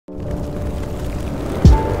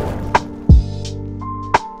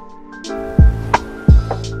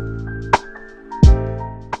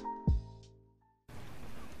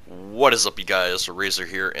What is up, you guys? Razor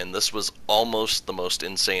here, and this was almost the most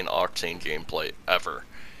insane Octane gameplay ever.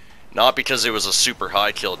 Not because it was a super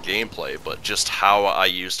high kill gameplay, but just how I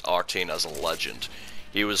used Octane as a legend.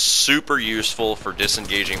 He was super useful for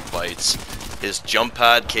disengaging fights. His jump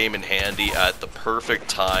pad came in handy at the perfect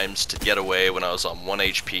times to get away when I was on 1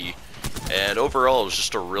 HP, and overall it was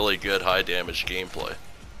just a really good high damage gameplay.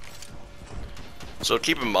 So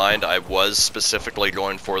keep in mind, I was specifically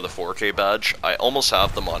going for the 4K badge. I almost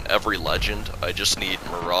have them on every legend. I just need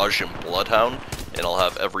Mirage and Bloodhound, and I'll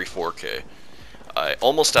have every 4K. I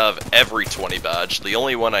almost have every 20 badge. The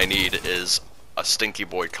only one I need is a Stinky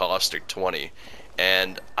Boy Caustic 20.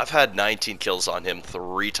 And I've had 19 kills on him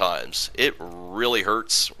 3 times. It really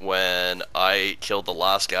hurts when I killed the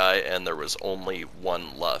last guy and there was only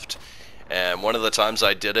one left. And one of the times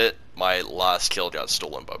I did it, my last kill got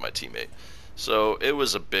stolen by my teammate. So it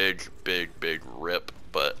was a big rip,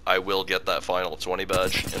 but I will get that final 20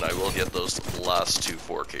 badge, and I will get those last 2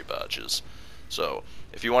 4K badges. So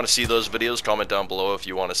if you want to see those videos, comment down below if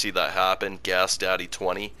you want to see that happen. Gas Daddy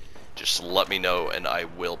 20, just let me know and I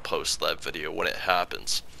will post that video when it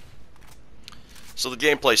happens. So the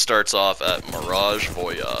gameplay starts off at Mirage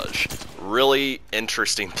Voyage. Really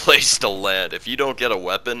interesting place to land. If you don't get a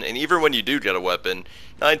weapon, and even when you do get a weapon,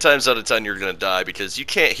 9 times out of 10 you're going to die because you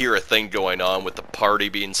can't hear a thing going on with the party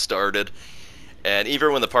being started. And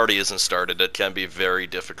even when the party isn't started, it can be very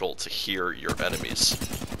difficult to hear your enemies.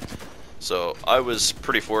 So I was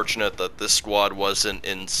pretty fortunate that this squad wasn't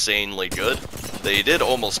insanely good. They did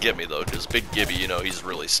almost get me though, because Big Gibby, you know, he's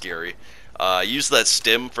really scary. Use that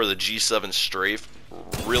stim for the G7 strafe,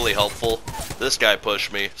 really helpful. This guy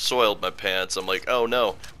pushed me, soiled my pants. I'm like, oh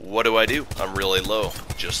no, what do I do? I'm really low.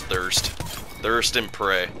 Just thirst and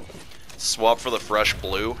pray. Swap for the fresh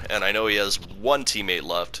blue, and I know he has one teammate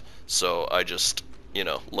left, so I just, you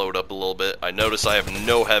know, load up a little bit. I notice I have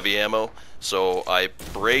no heavy ammo, so I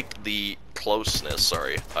break the closeness,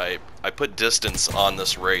 sorry. I put distance on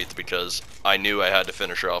this Wraith because I knew I had to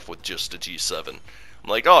finish her off with just a G7. I'm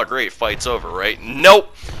like, oh great, fight's over, right?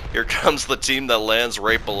 Nope! Here comes the team that lands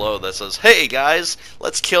right below that says, hey guys,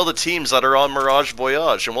 let's kill the teams that are on Mirage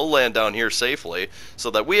Voyage and we'll land down here safely so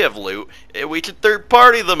that we have loot and we can third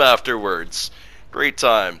party them afterwards. Great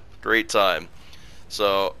time, great time.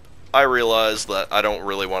 So I realized that I don't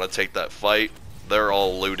really want to take that fight. They're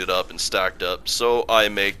all looted up and stacked up, so I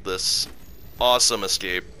make this awesome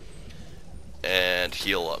escape and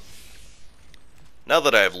heal up. Now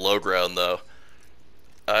that I have low ground though,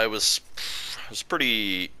 I was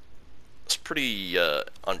pretty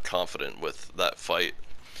unconfident with that fight,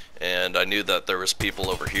 and I knew that there was people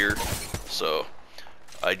over here, so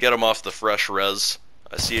I get him off the fresh res.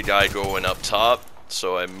 I see a guy going up top,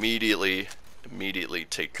 so I immediately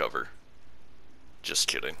take cover. Just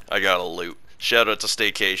kidding. I gotta loot. Shout out to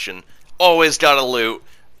Staycation. Always gotta loot.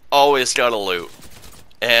 Always gotta loot.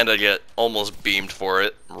 And I get almost beamed for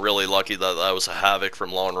it. I'm really lucky that that was a Havoc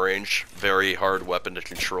from long range. Very hard weapon to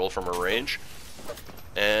control from a range.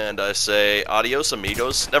 And I say, adios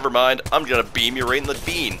amigos. Never mind, I'm gonna beam you right in the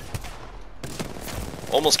bean.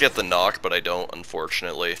 Almost get the knock, but I don't,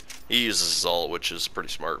 unfortunately. He uses his ult, which is pretty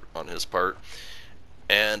smart on his part.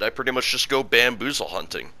 And I pretty much just go bamboozle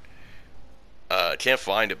hunting. Can't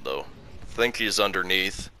find him though. Think he's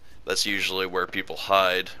underneath. That's usually where people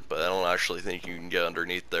hide, but I don't actually think you can get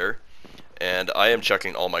underneath there. And I am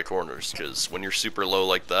checking all my corners, because when you're super low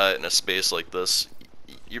like that in a space like this,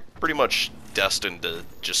 you're pretty much destined to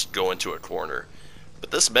just go into a corner.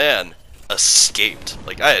 But this man escaped.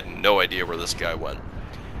 Like, I had no idea where this guy went.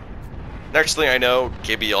 Next thing I know,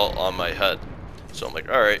 Gibby all on my head. So I'm like,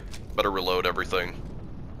 alright, better reload everything.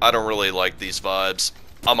 I don't really like these vibes.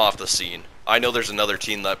 I'm off the scene. I know there's another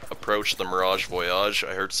team that approached the Mirage Voyage.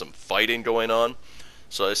 I heard some fighting going on.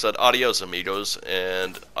 So I said, adios amigos,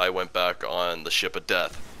 and I went back on the Ship of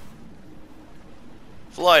Death.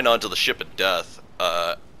 Flying onto the Ship of Death,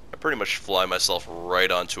 I pretty much fly myself right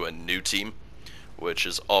onto a new team, which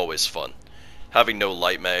is always fun. Having no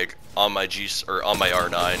light mag on my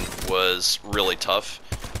R9 was really tough.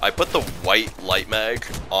 I put the white light mag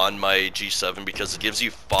on my G7 because it gives you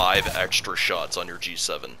 5 extra shots on your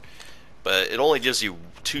G7. But it only gives you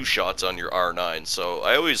 2 shots on your R9, so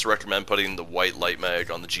I always recommend putting the white light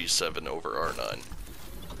mag on the G7 over R9.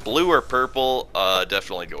 Blue or purple,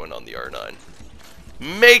 definitely going on the R9.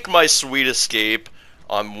 Make my sweet escape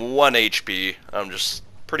on 1 HP. I'm just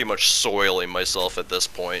pretty much soiling myself at this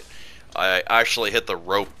point. I actually hit the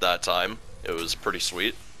rope that time. It was pretty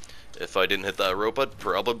sweet. If I didn't hit that rope, I'd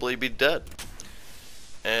probably be dead.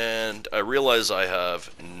 And I realize I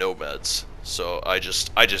have no meds. So I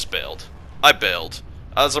just bailed. I bailed.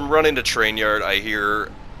 As I'm running to train yard, I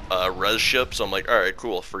hear res ship, so I'm like, alright,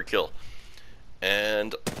 cool, free kill.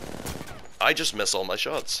 And I just miss all my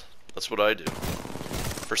shots. That's what I do.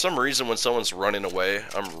 For some reason, when someone's running away,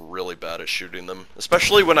 I'm really bad at shooting them.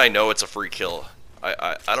 Especially when I know it's a free kill.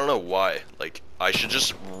 I don't know why. Like, I should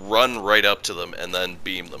just run right up to them and then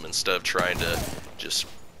beam them instead of trying to just a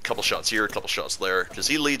couple shots here, a couple shots there, because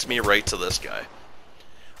he leads me right to this guy.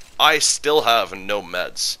 I still have no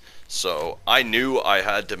meds, so I knew I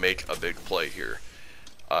had to make a big play here.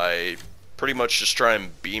 I pretty much just try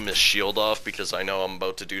and beam his shield off because I know I'm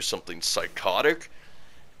about to do something psychotic.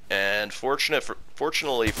 And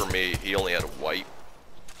fortunately for me, he only had a white,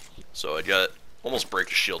 so I got almost break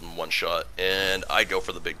his shield in one shot, and I go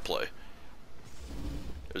for the big play.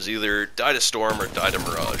 It was either die to Storm or die to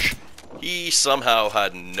Mirage. He somehow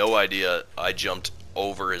had no idea I jumped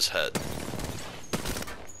over his head.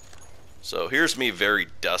 So here's me very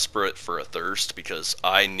desperate for a thirst because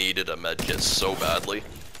I needed a medkit so badly.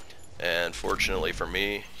 And fortunately for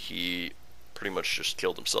me, he pretty much just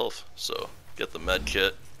killed himself. So get the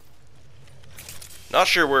medkit. Not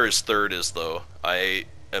sure where his third is though. I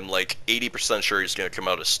am like 80% sure he's going to come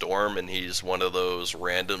out of Storm, and he's one of those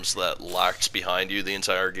randoms that lacks behind you the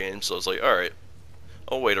entire game. So I was like, alright,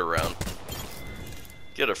 I'll wait around.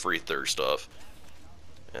 Get a free thirst off.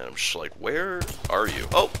 And I'm just like, where are you?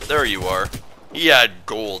 Oh, there you are. He had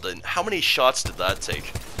gold, and how many shots did that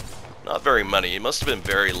take? Not very many. He must have been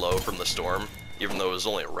very low from the Storm, even though it was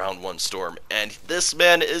only a round 1 Storm. And this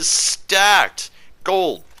man is stacked!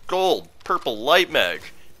 Gold, gold, purple light mag.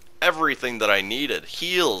 Everything that I needed.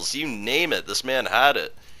 Heals, you name it. This man had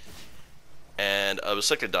it. And I was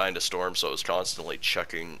sick of dying to Storm, so I was constantly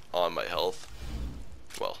checking on my health.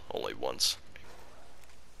 Well, only once.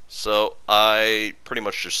 So I pretty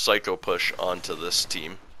much just psycho push onto this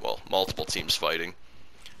team. Well, multiple teams fighting.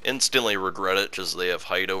 Instantly regret it because they have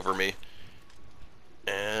height over me.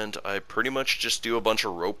 And I pretty much just do a bunch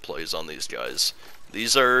of rope plays on these guys.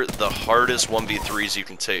 These are the hardest 1v3s you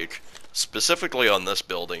can take. Specifically on this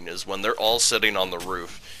building is when they're all sitting on the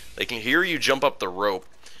roof. They can hear you jump up the rope,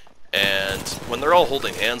 and when they're all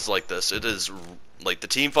holding hands like this, it is like the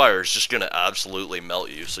team fire is just going to absolutely melt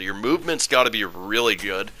you. So your movement's got to be really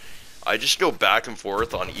good. I just go back and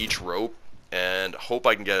forth on each rope and hope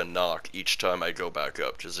I can get a knock each time I go back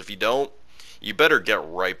up. Because if you don't, you better get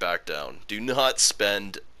right back down. Do not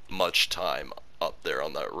spend much time up there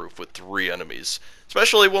on that roof with 3 enemies.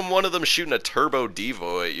 Especially when one of them is shooting a turbo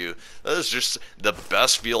devo at you. That is just the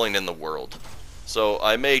best feeling in the world. So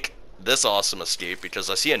I make this awesome escape because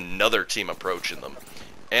I see another team approaching them.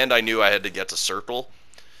 And I knew I had to get to circle.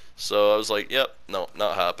 So I was like, yep, no,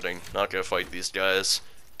 not happening. Not gonna fight these guys.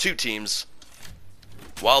 2 teams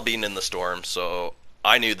while being in the Storm, so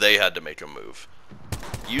I knew they had to make a move.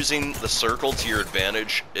 Using the circle to your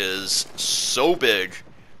advantage is so big,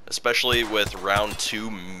 especially with round 2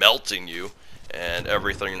 melting you, and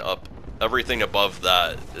everything above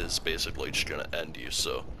that is basically just gonna end you.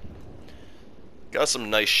 So got some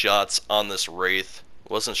nice shots on this Wraith.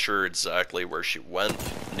 Wasn't sure exactly where she went.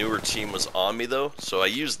 Knew her team was on me though, so I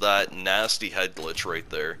used that nasty head glitch right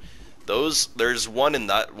there. There's one in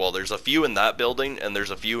that, well, there's a few in that building, and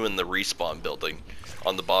there's a few in the respawn building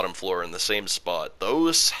on the bottom floor in the same spot.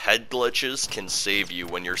 Those head glitches can save you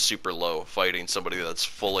when you're super low fighting somebody that's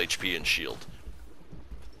full HP and shield.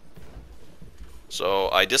 So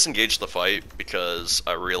I disengaged the fight because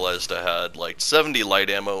I realized I had like 70 light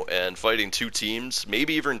ammo, and fighting 2 teams,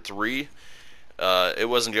 maybe even 3, it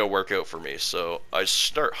wasn't going to work out for me. So I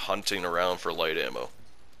start hunting around for light ammo.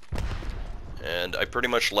 And I pretty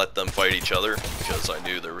much let them fight each other because I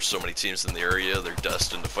knew there were so many teams in the area, they're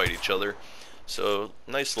destined to fight each other. So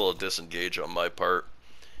nice little disengage on my part.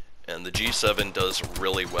 And the G7 does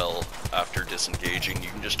really well after disengaging. You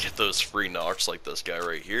can just get those free knocks like this guy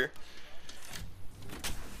right here.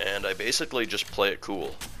 And I basically just play it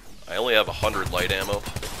cool. I only have 100 light ammo,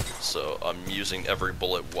 so I'm using every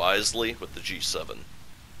bullet wisely with the G7.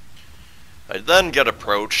 I then get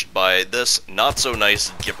approached by this not so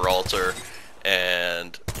nice Gibraltar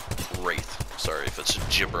and Wraith. Sorry if it's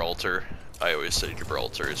Gibraltar. I always say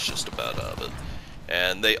Gibraltar, it's just a bad habit.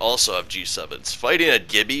 And they also have G7s. Fighting a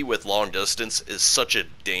Gibby with long distance is such a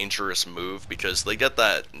dangerous move because they get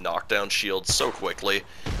that knockdown shield so quickly.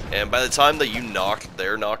 And by the time that you knock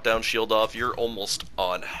their knockdown shield off, you're almost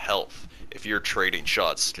on health if you're trading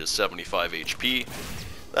shots, because 75 HP,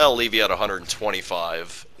 that'll leave you at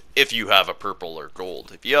 125 if you have a purple or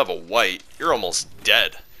gold. If you have a white, you're almost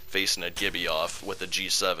dead facing a Gibby off with a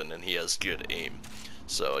G7 and he has good aim.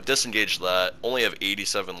 So I disengaged that, only have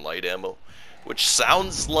 87 light ammo, which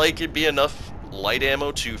sounds like it'd be enough light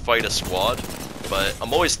ammo to fight a squad, but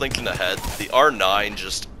I'm always thinking ahead. The R9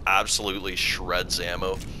 just absolutely shreds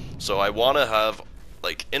ammo. So I want to have,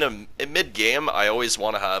 like, in mid-game, I always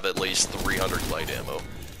want to have at least 300 light ammo.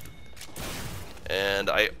 And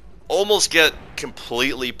I almost get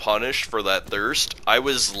completely punished for that thirst. I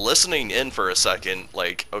was listening in for a second,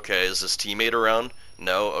 like, okay, is this teammate around?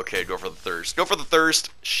 No? Okay, go for the thirst. Go for the thirst!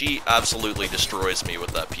 She absolutely destroys me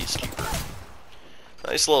with that Peacekeeper.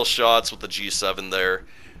 Nice little shots with the G7 there.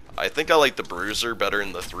 I think I like the Bruiser better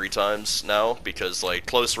than the 3 times now, because, like,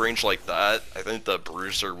 close range like that, I think the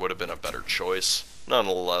Bruiser would have been a better choice.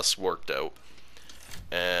 Nonetheless, worked out.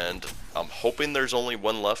 And I'm hoping there's only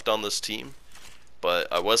one left on this team,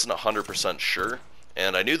 but I wasn't 100% sure.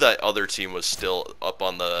 And I knew that other team was still up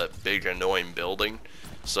on the big annoying building,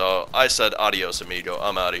 so I said, adios amigo,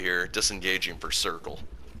 I'm out of here, disengaging for circle.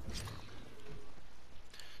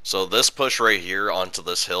 So this push right here onto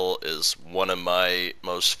this hill is one of my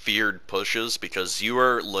most feared pushes, because you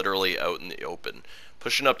are literally out in the open.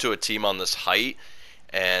 Pushing up to a team on this height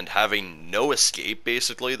and having no escape,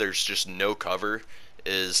 basically, there's just no cover,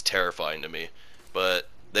 is terrifying to me. But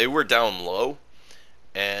they were down low,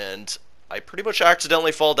 and I pretty much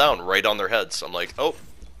accidentally fall down right on their heads. I'm like, oh,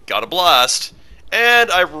 got a blast, and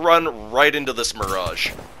I run right into this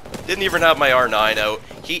Mirage. Didn't even have my R9 out.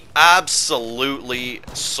 He absolutely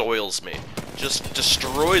soils me. Just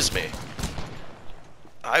destroys me.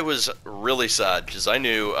 I was really sad because I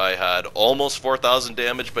knew I had almost 4,000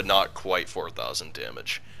 damage, but not quite 4,000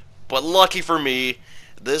 damage. But lucky for me,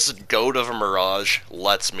 this goat of a Mirage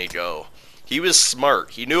lets me go. He was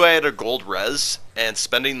smart. He knew I had a gold res, and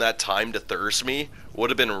spending that time to thirst me would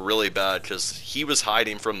have been really bad because he was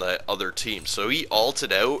hiding from the other team. So he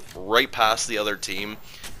ulted out right past the other team,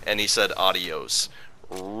 and he said adios.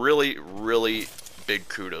 Really, really big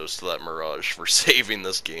kudos to that Mirage for saving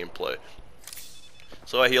this gameplay.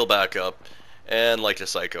 So I heal back up, and like a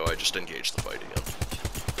psycho, I just engage the fight again.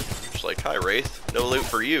 Just like, hi Wraith, no loot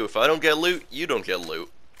for you. If I don't get loot, you don't get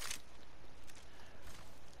loot.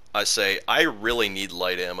 I say, I really need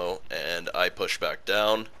light ammo, and I push back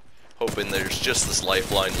down, hoping there's just this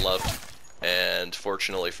lifeline left. And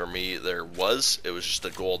fortunately for me, there was. It was just a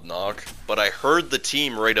gold knock. But I heard the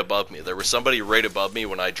team right above me. There was somebody right above me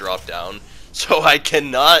when I dropped down. So I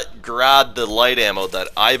cannot grab the light ammo that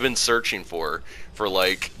I've been searching for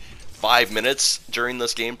like 5 minutes during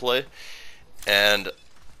this gameplay. And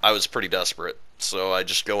I was pretty desperate. So I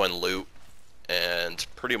just go and loot. And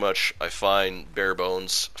pretty much I find bare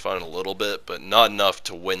bones. I find a little bit, but not enough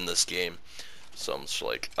to win this game. So I'm just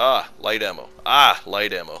like, light ammo.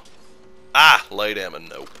 Light ammo. Light ammo,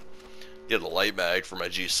 nope. Get a light mag for my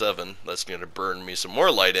G7. That's going to burn me some more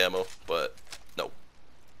light ammo, but nope.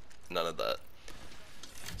 None of that.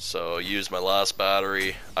 So, use my last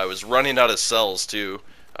battery. I was running out of cells, too.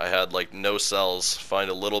 I had, like, no cells. Find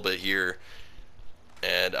a little bit here.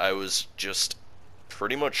 And I was just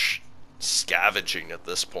pretty much scavenging at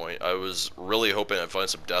this point. I was really hoping I'd find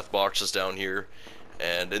some death boxes down here.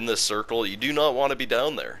 And in this circle, you do not want to be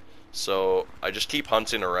down there. So, I just keep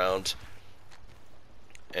hunting around.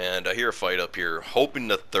 And I hear a fight up here, hoping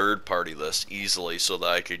to third party this easily so that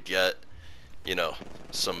I could get, you know,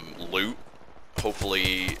 some loot.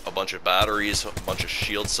 Hopefully a bunch of batteries, a bunch of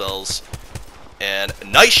shield cells. And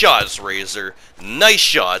nice shots, Razor. Nice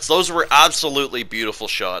shots. Those were absolutely beautiful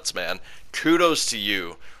shots, man. Kudos to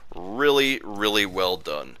you. Really, really well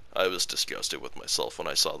done. I was disgusted with myself when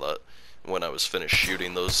I saw that, when I was finished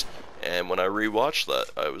shooting those. And when I rewatched that,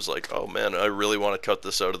 I was like, oh man, I really want to cut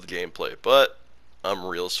this out of the gameplay. But I'm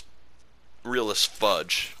real as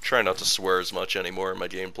fudge. Try not to swear as much anymore in my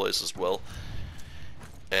gameplays as well.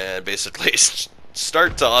 And basically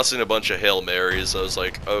start tossing a bunch of Hail Marys. I was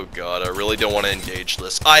like, oh god, I really don't want to engage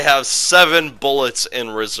this. I have 7 bullets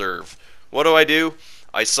in reserve. What do?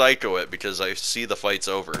 I psycho it because I see the fight's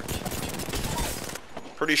over.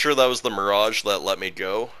 Pretty sure that was the Mirage that let me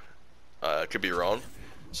go. Could be wrong.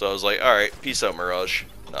 So I was like, alright, peace out, Mirage.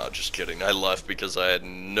 No, just kidding. I left because I had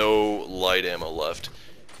no light ammo left.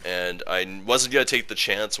 And I wasn't going to take the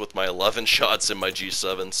chance with my 11 shots in my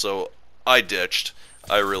G7, so I ditched.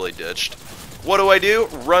 I really ditched. What do?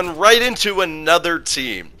 Run right into another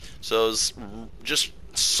team. So I was just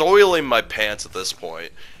soiling my pants at this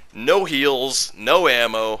point. No heals, no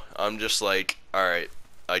ammo. I'm just like, alright,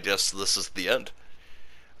 I guess this is the end.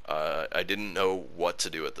 I didn't know what to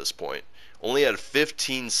do at this point. Only had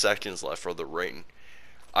 15 seconds left for the ring.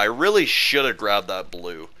 I really should have grabbed that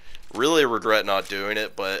blue. Really regret not doing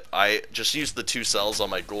it, but I just used the 2 cells on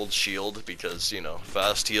my gold shield because, you know,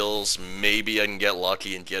 fast heals, maybe I can get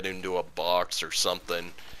lucky and get into a box or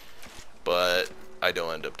something, but I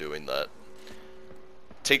don't end up doing that.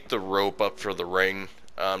 Take the rope up for the ring.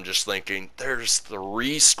 I'm just thinking, there's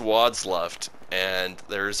 3 squads left, and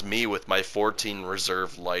there's me with my 14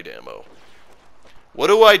 reserve light ammo. What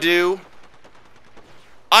do?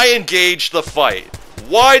 I engage the fight.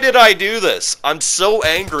 Why did I do this? I'm so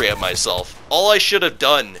angry at myself. All I should have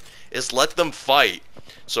done is let them fight,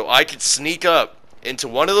 so I could sneak up into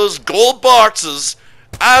one of those gold boxes,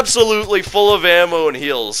 absolutely full of ammo and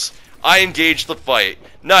heals. I engage the fight.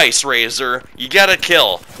 Nice, Razor. You get a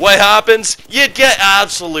kill. What happens? You get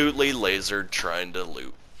absolutely lasered trying to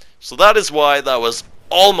loot. So that is why that was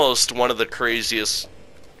almost one of the craziest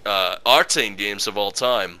Octane games of all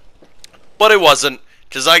time. But it wasn't,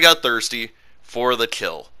 because I got thirsty for the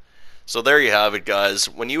kill. So there you have it, guys.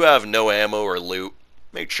 When you have no ammo or loot,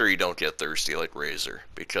 make sure you don't get thirsty like Razor,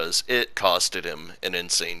 because it costed him an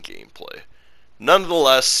insane gameplay.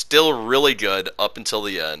 Nonetheless, still really good up until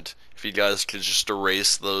the end. If you guys could just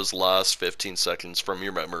erase those last 15 seconds from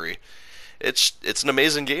your memory, it's an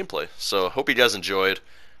amazing gameplay. So hope you guys enjoyed.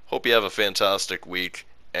 Hope you have a fantastic week,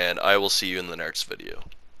 and I will see you in the next video.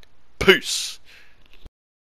 Peace!